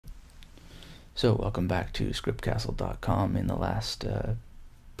So, welcome back to scriptcastle.com. In the last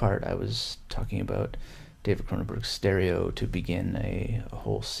part, I was talking about David Cronenberg's Stereo to begin a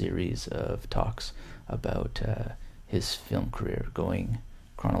whole series of talks about his film career going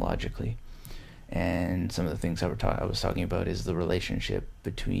chronologically. And some of the things I was talking about is the relationship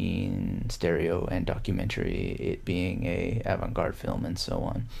between Stereo and documentary, it being a avant-garde film and so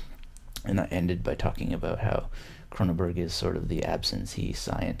on. And I ended by talking about how Cronenberg is sort of the absentee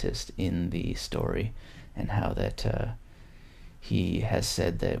scientist in the story, and how that he has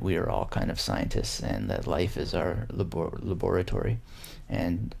said that we are all kind of scientists and that life is our laboratory.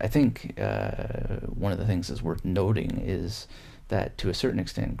 And I think one of the things that's worth noting is that to a certain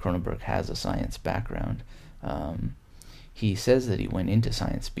extent Cronenberg has a science background. He says that he went into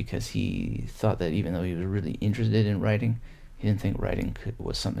science because he thought that even though he was really interested in writing, he didn't think writing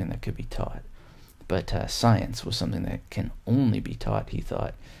was something that could be taught. But science was something that can only be taught, he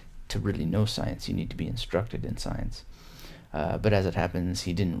thought. To really know science, you need to be instructed in science. But as it happens,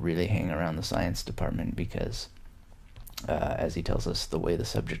 he didn't really hang around the science department because, as he tells us, the way the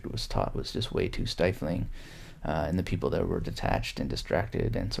subject was taught was just way too stifling, and the people there were detached and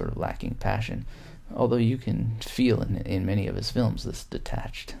distracted and sort of lacking passion. Although you can feel in many of his films this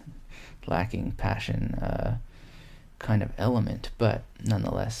detached, lacking passion kind of element, but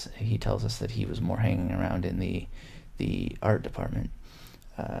nonetheless, he tells us that he was more hanging around in the art department.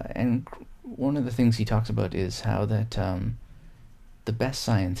 And one of the things he talks about is how that the best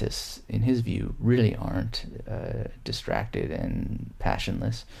scientists, in his view, really aren't distracted and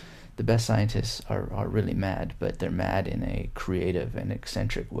passionless. The best scientists are really mad, but they're mad in a creative and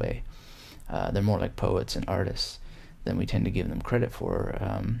eccentric way. They're more like poets and artists than we tend to give them credit for.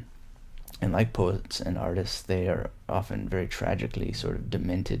 And like poets and artists, they are often very tragically sort of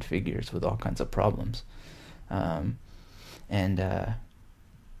demented figures with all kinds of problems. They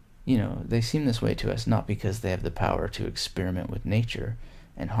seem this way to us not because they have the power to experiment with nature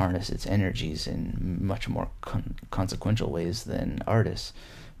and harness its energies in much more consequential ways than artists,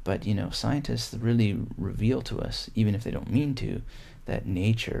 but, scientists really reveal to us, even if they don't mean to, that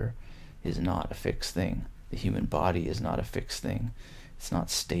nature is not a fixed thing. The human body is not a fixed thing. It's not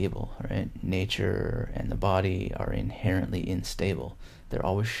stable, right? Nature and the body are inherently unstable. They're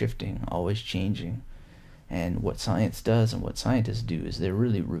always shifting, always changing. And what science does and what scientists do is they're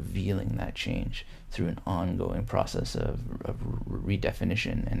really revealing that change through an ongoing process of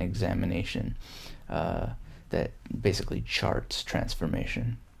redefinition and examination that basically charts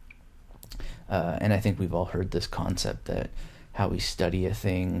transformation. And I think we've all heard this concept that how we study a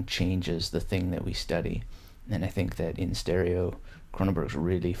thing changes the thing that we study. And I think that in Stereo, Cronenberg's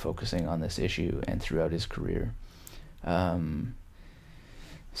really focusing on this issue and throughout his career.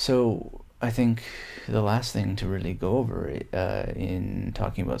 So I think the last thing to really go over in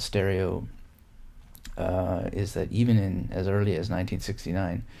talking about Stereo is that even in as early as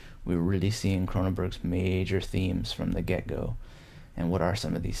 1969, we were really seeing Cronenberg's major themes from the get-go. And what are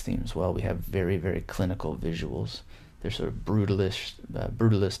some of these themes? Well, we have very, very clinical visuals. They're sort of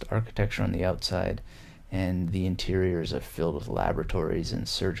brutalist architecture on the outside, and the interiors are filled with laboratories and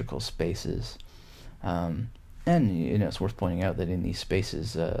surgical spaces. And it's worth pointing out that in these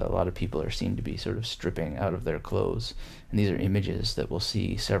spaces, a lot of people are seen to be sort of stripping out of their clothes. And these are images that we'll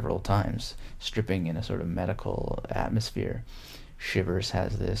see several times, stripping in a sort of medical atmosphere. Shivers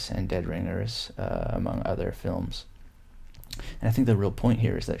has this, and Dead Ringers, among other films. And I think the real point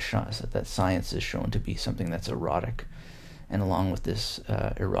here is that science is shown to be something that's erotic. And along with this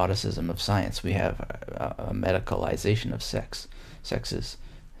eroticism of science, we have a medicalization of sex. Sex is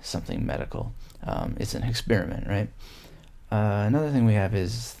something medical. It's an experiment, right? Another thing we have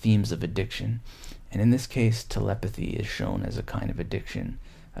is themes of addiction. And in this case, telepathy is shown as a kind of addiction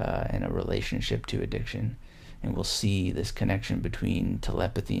and a relationship to addiction. And we'll see this connection between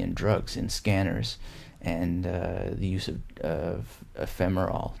telepathy and drugs in Scanners, and the use of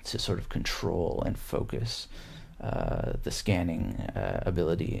ephemeral to sort of control and focus the scanning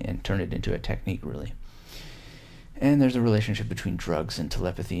ability and turn it into a technique, really. And there's a relationship between drugs and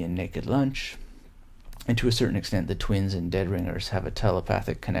telepathy in Naked Lunch. And to a certain extent, the twins in Dead Ringers have a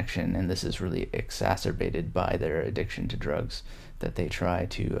telepathic connection, and this is really exacerbated by their addiction to drugs, that they try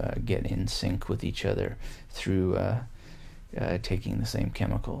to get in sync with each other through taking the same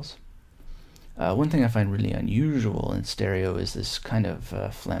chemicals. One thing I find really unusual in Stereo is this kind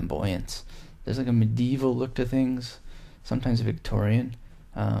of flamboyance. There's like a medieval look to things, sometimes Victorian,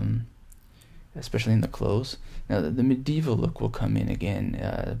 especially in the clothes. Now, the medieval look will come in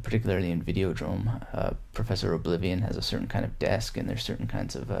again, particularly in Videodrome. Professor Oblivion has a certain kind of desk, and there's certain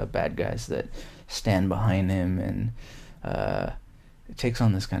kinds of bad guys that stand behind him and it takes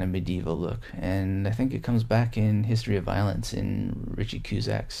on this kind of medieval look, and I think it comes back in History of Violence in Richie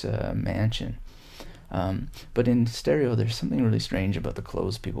Cusack's mansion. But in Stereo, there's something really strange about the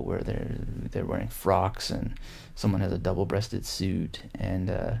clothes people wear. They're wearing frocks, and someone has a double-breasted suit, and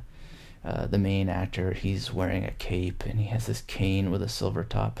the main actor, he's wearing a cape, and he has this cane with a silver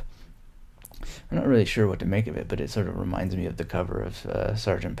top. I'm not really sure what to make of it, but it sort of reminds me of the cover of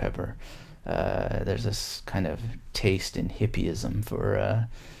Sgt. Pepper. There's this kind of taste in hippieism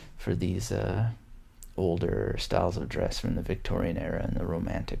for these older styles of dress from the Victorian era and the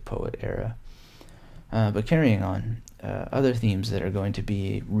Romantic poet era. But carrying on, other themes that are going to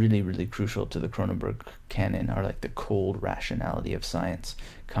be really, really crucial to the Cronenberg canon are like the cold rationality of science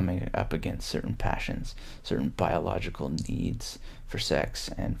coming up against certain passions, certain biological needs for sex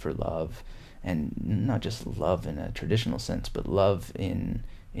and for love, and not just love in a traditional sense, but love in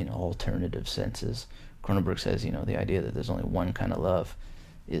alternative senses. Cronenberg says, the idea that there's only one kind of love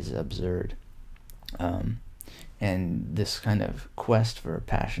is absurd. And this kind of quest for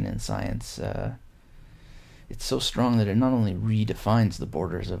passion in science, it's so strong that it not only redefines the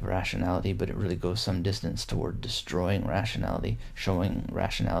borders of rationality, but it really goes some distance toward destroying rationality, showing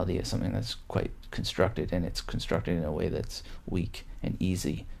rationality as something that's quite constructed, and it's constructed in a way that's weak and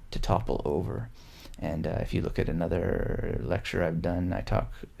easy to topple over. And if you look at another lecture I've done, I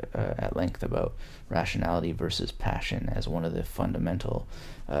talk at length about rationality versus passion as one of the fundamental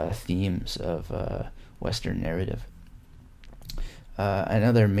themes of Western narrative.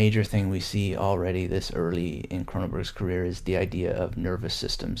 Another major thing we see already this early in Cronenberg's career is the idea of nervous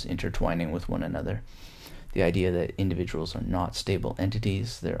systems intertwining with one another. The idea that individuals are not stable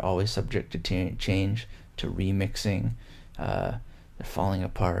entities, they're always subject to change, to remixing, they're falling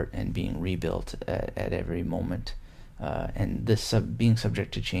apart and being rebuilt at every moment. And this being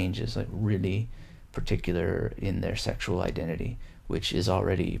subject to change is like really particular in their sexual identity, which is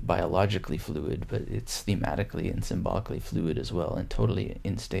already biologically fluid, but it's thematically and symbolically fluid as well, and totally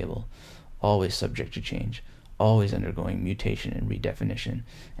unstable, always subject to change, always undergoing mutation and redefinition.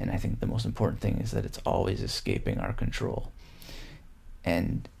 And I think the most important thing is that it's always escaping our control.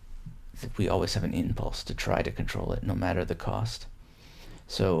 And we always have an impulse to try to control it, no matter the cost.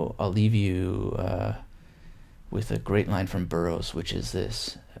 So I'll leave you with a great line from Burroughs, which is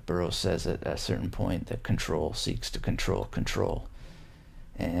this. Burroughs says at a certain point that control seeks to control control.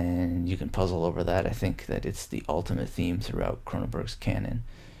 And you can puzzle over that. I think that it's the ultimate theme throughout Cronenberg's canon.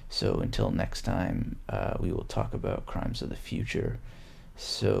 So until next time, we will talk about Crimes of the Future.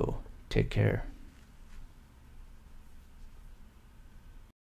 So take care.